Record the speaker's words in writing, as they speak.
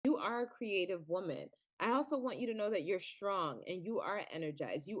are a creative woman. I also want you to know that you're strong and you are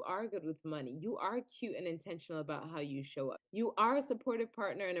energized. You are good with money. You are cute and intentional about how you show up. You are a supportive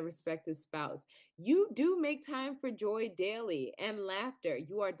partner and a respected spouse. You do make time for joy daily and laughter.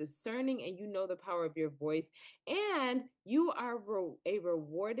 You are discerning and you know the power of your voice. And you are a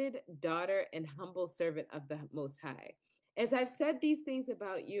rewarded daughter and humble servant of the Most High. As I've said these things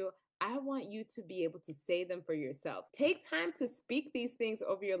about you, I want you to be able to say them for yourself. Take time to speak these things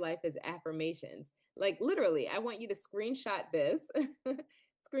over your life as affirmations. Like literally, I want you to screenshot this,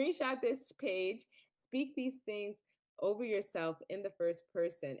 screenshot this page, speak these things over yourself in the first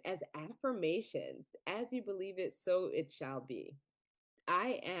person as affirmations. As you believe it, so it shall be.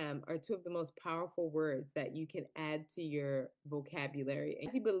 I am are two of the most powerful words that you can add to your vocabulary.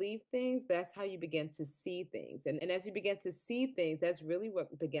 As you believe things, that's how you begin to see things. And as you begin to see things, that's really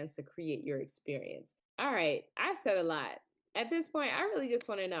what begins to create your experience. All right, I've said a lot. At this point, I really just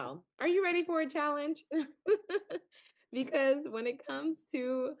want to know, are you ready for a challenge? Because when it comes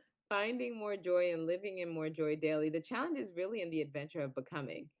to finding more joy and living in more joy daily, the challenge is really in the adventure of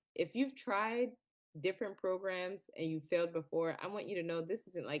becoming. If you've tried different programs and you failed before, I want you to know this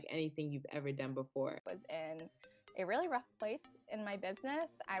isn't like anything you've ever done before. Was in a really rough place in my business.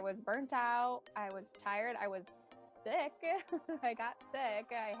 I was burnt out. I was tired. I was sick. I got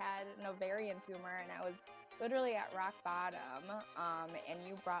sick. I had an ovarian tumor and I was literally at rock bottom. And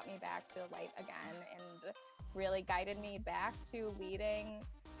you brought me back to the light again and really guided me back to leading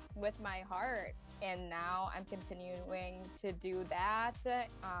with my heart. And now I'm continuing to do that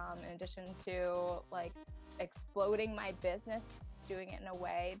in addition to like exploding my business, doing it in a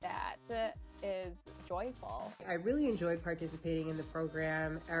way that is joyful. I really enjoyed participating in the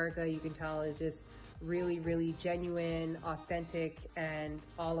program. Erica, you can tell, is just really, really genuine, authentic, and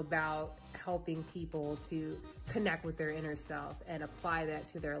all about helping people to connect with their inner self and apply that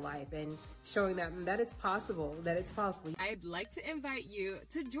to their life and showing them that it's possible, I'd like to invite you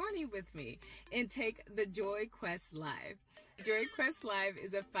to journey with me and take the Joy Quest Live. Joy Quest Live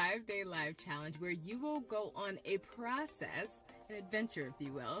is a 5-day live challenge where you will go on a process, an adventure, if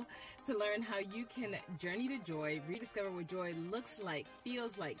you will, to learn how you can journey to joy, rediscover what joy looks like,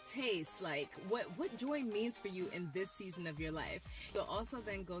 feels like, tastes like, what joy means for you in this season of your life. You'll also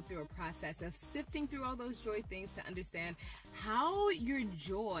then go through a process of sifting through all those joy things to understand how your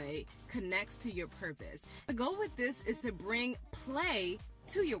joy connects to your purpose. The goal with this is to bring play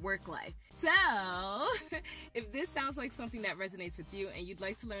to your work life. So, if this sounds like something that resonates with you and you'd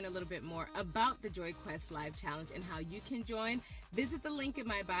like to learn a little bit more about the Joy Quest Live Challenge and how you can join, visit the link in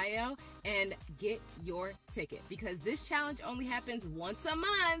my bio and get your ticket, because this challenge only happens once a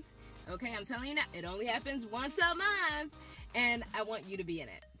month. Okay, I'm telling you now, it only happens once a month, and I want you to be in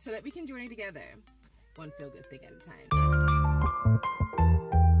it so that we can journey together, one feel-good thing at a time.